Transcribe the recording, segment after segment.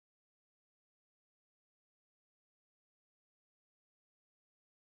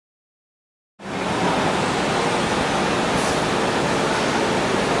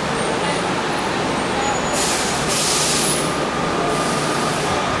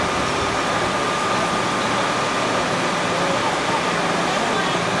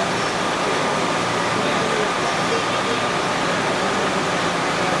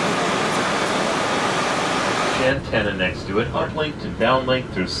do it uplinked and downlinked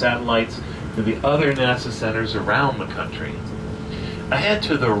through satellites to the other NASA centers around the country. Ahead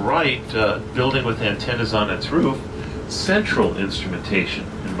to the right, building with antennas on its roof, central instrumentation.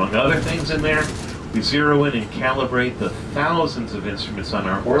 And among other things in there, we zero in and calibrate the thousands of instruments on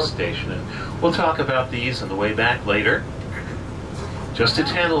our Earth station. And we'll talk about these on the way back later. Just to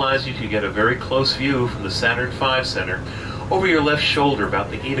tantalize you, you get a very close view from the Saturn V Center. Over your left shoulder,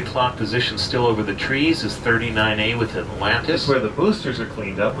 about the 8 o'clock position still over the trees, is 39A with Atlantis, where the boosters are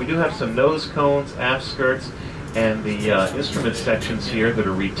cleaned up. We do have some nose cones, aft skirts, and the instrument sections here that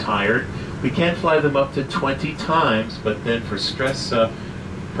are retired. We can fly them up to 20 times, but then for stress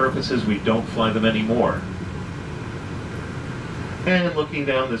purposes, we don't fly them anymore. And looking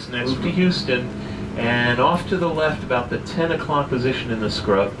down this next to Houston, and off to the left, about the 10 o'clock position in the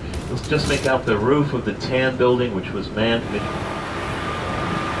scrub, let's just make out the roof of the TAN building, which was manned.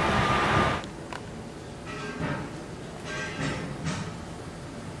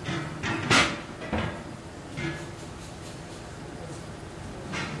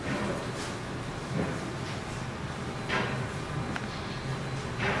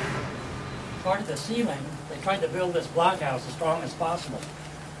 Part of the ceiling, they tried to build this blockhouse as strong as possible.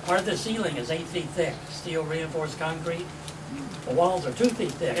 Part of the ceiling is 8 feet thick, steel reinforced concrete. The walls are 2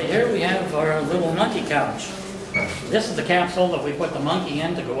 feet thick. Okay, here we have our little monkey couch. This is the capsule that we put the monkey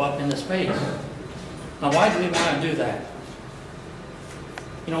in to go up into space. Now, why do we want to do that?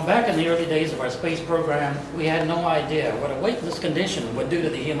 You know, back in the early days of our space program, we had no idea what a weightless condition would do to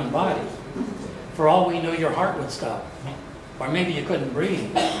the human body. For all we knew, your heart would stop, or maybe you couldn't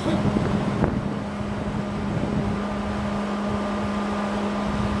breathe.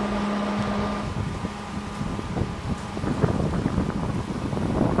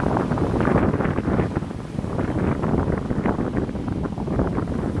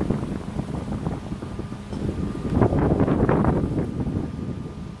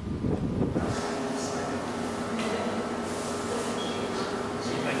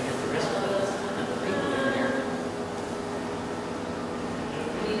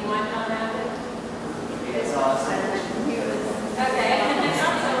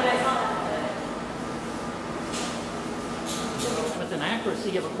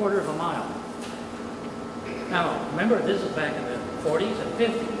 Of a quarter of a mile. Now, remember, this is back in the 40s and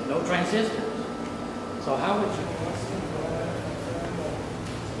 50s, no transistors. So how would you...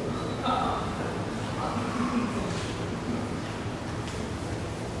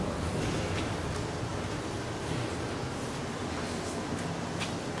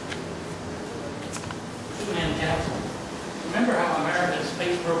 Two-man capsule. Remember how America's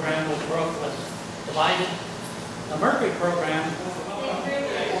space program was divided? The Mercury program...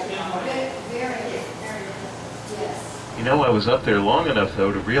 You know, I was up there long enough,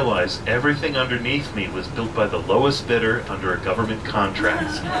 though, to realize everything underneath me was built by the lowest bidder under a government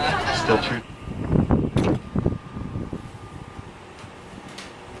contract. Still true.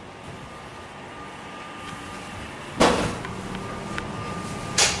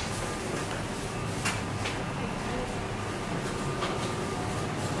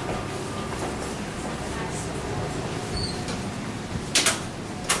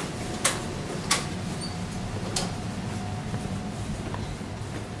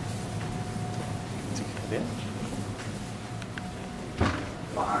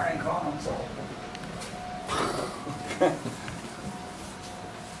 Firing console.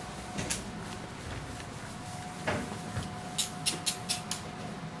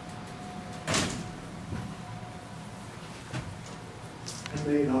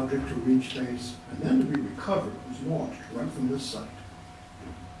 Man-made object to reach space and then to be recovered was launched right from this site.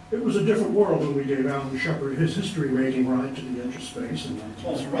 It was a different world when we gave Alan Shepard his history-making ride to the edge of space, and it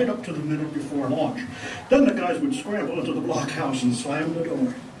was right up to the minute before launch. Then the guys would scramble into the blockhouse and slam the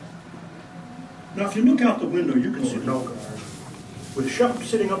door. Now, if you look out the window, you can see no guard. With Shep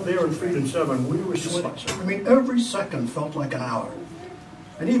sitting up there in Freedom 7, we were sweating. I mean, every second felt like an hour.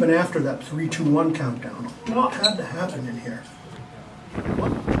 And even after that 3-2-1 countdown, a lot had to happen in here.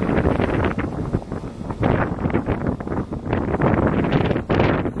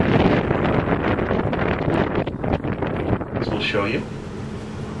 We'll show you.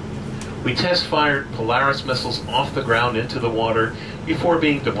 We test-fired Polaris missiles off the ground into the water before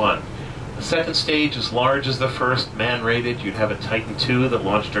being deployed. The second stage is large as the first, man-rated. You'd have a Titan II that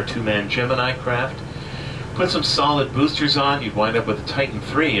launched our two-man Gemini craft. Put some solid boosters on, you'd wind up with a Titan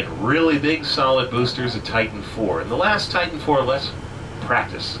III, and really big solid boosters, a Titan IV. And the last Titan IV, let's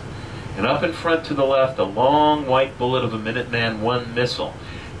practice. And up in front to the left, a long white bullet of a Minuteman I missile.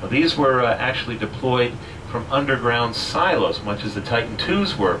 Now these were actually deployed from underground silos, much as the Titan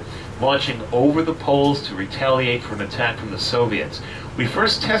IIs were. launching over the poles to retaliate for an attack from the Soviets. We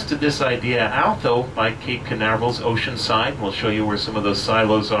first tested this idea out, though, by Cape Canaveral's ocean side. We'll show you where some of those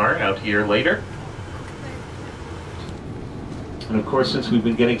silos are out here later. And of course, since we've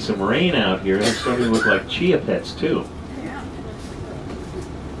been getting some rain out here, they're starting to look like chia pets, too.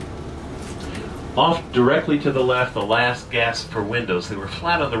 Off directly to the left, the last gasp for windows. They were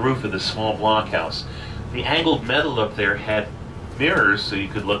flat on the roof of this small blockhouse. The angled metal up there had mirrors so you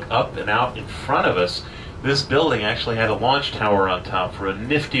could look up and out in front of us. This building actually had a launch tower on top for a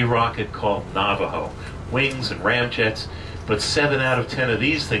nifty rocket called Navajo. Wings and ramjets, but 7 out of 10 of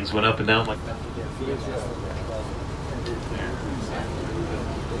these things went up and down like that.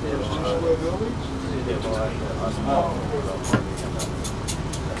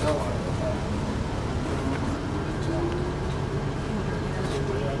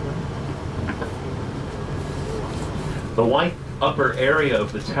 The white upper area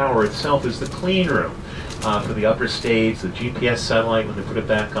of the tower itself is the clean room for the upper stage, the GPS satellite when they put it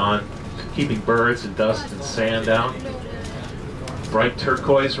back on, keeping birds and dust and sand out. Bright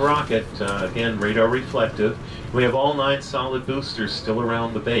turquoise rocket, again radar reflective. We have all 9 solid boosters still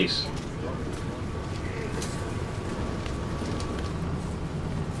around the base.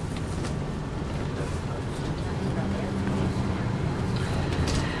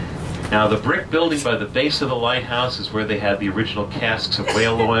 Now, the brick building by the base of the lighthouse is where they had the original casks of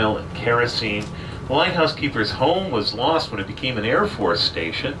whale oil and kerosene. The lighthouse keeper's home was lost when it became an Air Force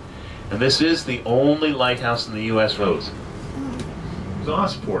station, and this is the only lighthouse in the U.S. roads.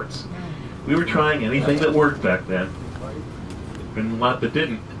 Exhaust ports. We were trying anything that worked back then, and a lot that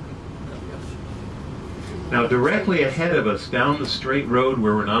didn't. Now, directly ahead of us, down the straight road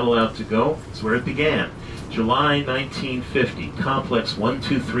where we're not allowed to go, is where it began. July 1950, Complex 1,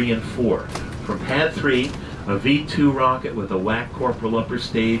 2, 3, and 4. From Pad 3, a V-2 rocket with a WAC Corporal upper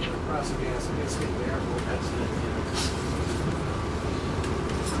stage.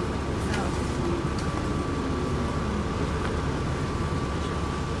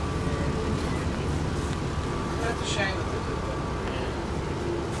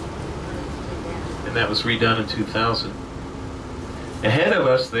 And that was redone in 2000. Ahead of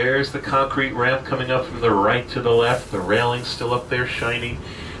us, there's the concrete ramp coming up from the right to the left, the railing still up there shining.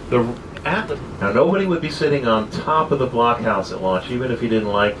 Now, nobody would be sitting on top of the blockhouse at launch, even if you didn't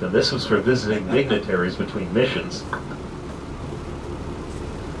like them. This was for visiting dignitaries between missions.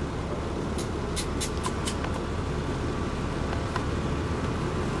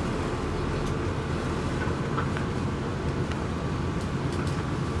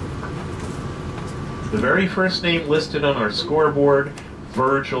 The very first name listed on our scoreboard,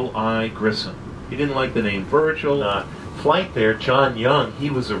 Virgil I. Grissom. He didn't like the name Virgil. Flight there, John Young, he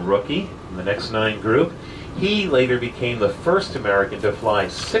was a rookie in the next 9 group. He later became the first American to fly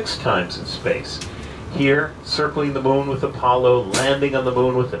 6 times in space. Here, circling the moon with Apollo, landing on the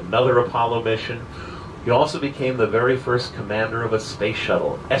moon with another Apollo mission. He also became the very first commander of a space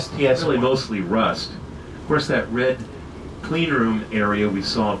shuttle. STS, really mostly rust. Of course, that red clean room area we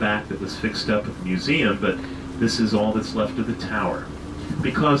saw back that was fixed up at the museum, but this is all that's left of the tower.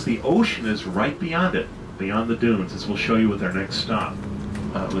 Because the ocean is right beyond it, beyond the dunes, as we'll show you with our next stop.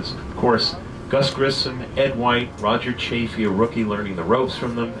 It was, of course, Gus Grissom, Ed White, Roger Chafee, a rookie learning the ropes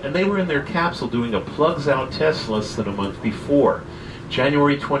from them, and they were in their capsule doing a plugs-out test less than a month before,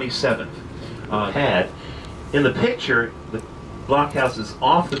 January 27th. In the picture, the blockhouse is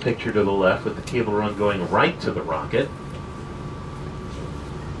off the picture to the left with the cable run going right to the rocket.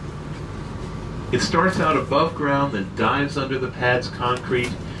 It starts out above ground, then dives under the pad's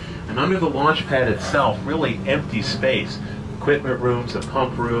concrete, and under the launch pad itself, really empty space. Equipment rooms, a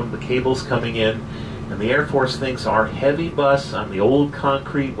pump room, the cables coming in, and the Air Force thinks our heavy bus on the old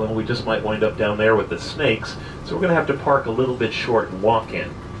concrete, well, we just might wind up down there with the snakes, so we're going to have to park a little bit short and walk in.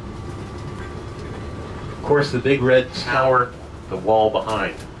 Of course, the big red tower, the wall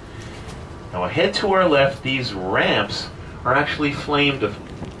behind. Now ahead to our left, these ramps are actually flamed.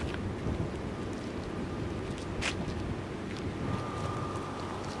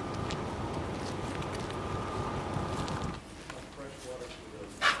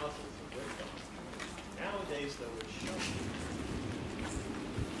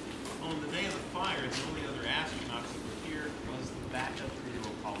 On the day of the fire, the only other astronauts that were here was the backup crew to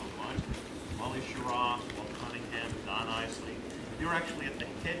Apollo 1. Wally Schirra, Walt Cunningham, Don Isley. They were actually at the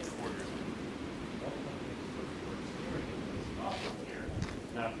headquarters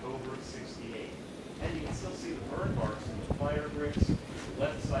in October of '68. And you can still see the burn marks in the fire bricks.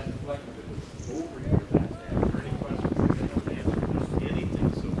 Left side deflector that was over here back there. Are there any questions that they don't answer? Just anything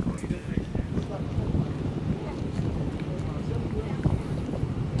so far. You didn't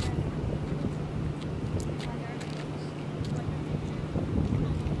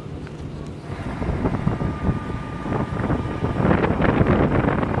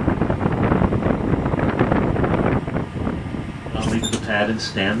pad and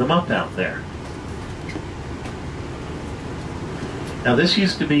stand them up out there. Now this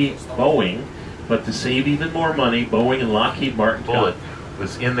used to be Boeing, but to save even more money, Boeing and Lockheed Martin Bullitt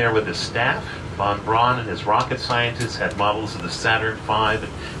was in there with his staff. Von Braun and his rocket scientists had models of the Saturn V and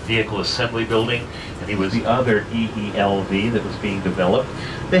vehicle assembly building, and he was the other EELV that was being developed.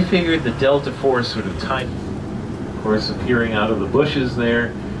 They figured the Delta Force sort of type, of course, appearing out of the bushes there,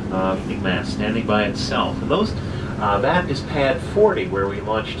 big mass standing by itself. And those, that is Pad 40, where we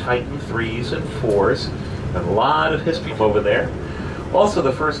launched Titan 3s and 4s, and a lot of history over there. Also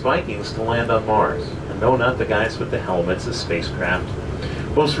the first Vikings to land on Mars. And no, not the guys with the helmets, the spacecraft.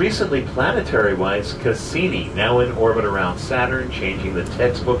 Most recently, planetary-wise, Cassini, now in orbit around Saturn, changing the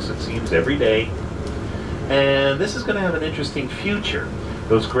textbooks, it seems, every day. And this is going to have an interesting future.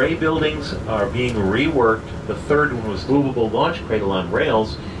 Those gray buildings are being reworked. The third one was movable launch cradle on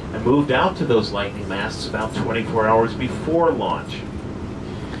rails and moved out to those lightning masts about 24 hours before launch.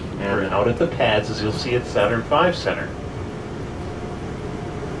 And out at the pads, as you'll see at Saturn V Center.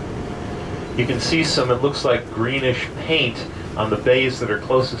 You can see some, it looks like greenish paint on the bays that are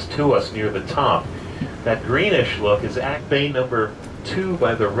closest to us near the top. That greenish look is Act Bay number 2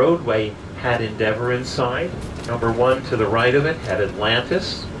 by the roadway had Endeavour inside. Number 1 to the right of it had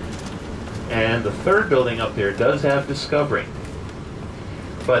Atlantis. And the third building up there does have Discovery.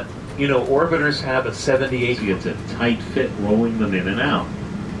 But, you know, orbiters have a 70-80, it's a tight fit rolling them in and out.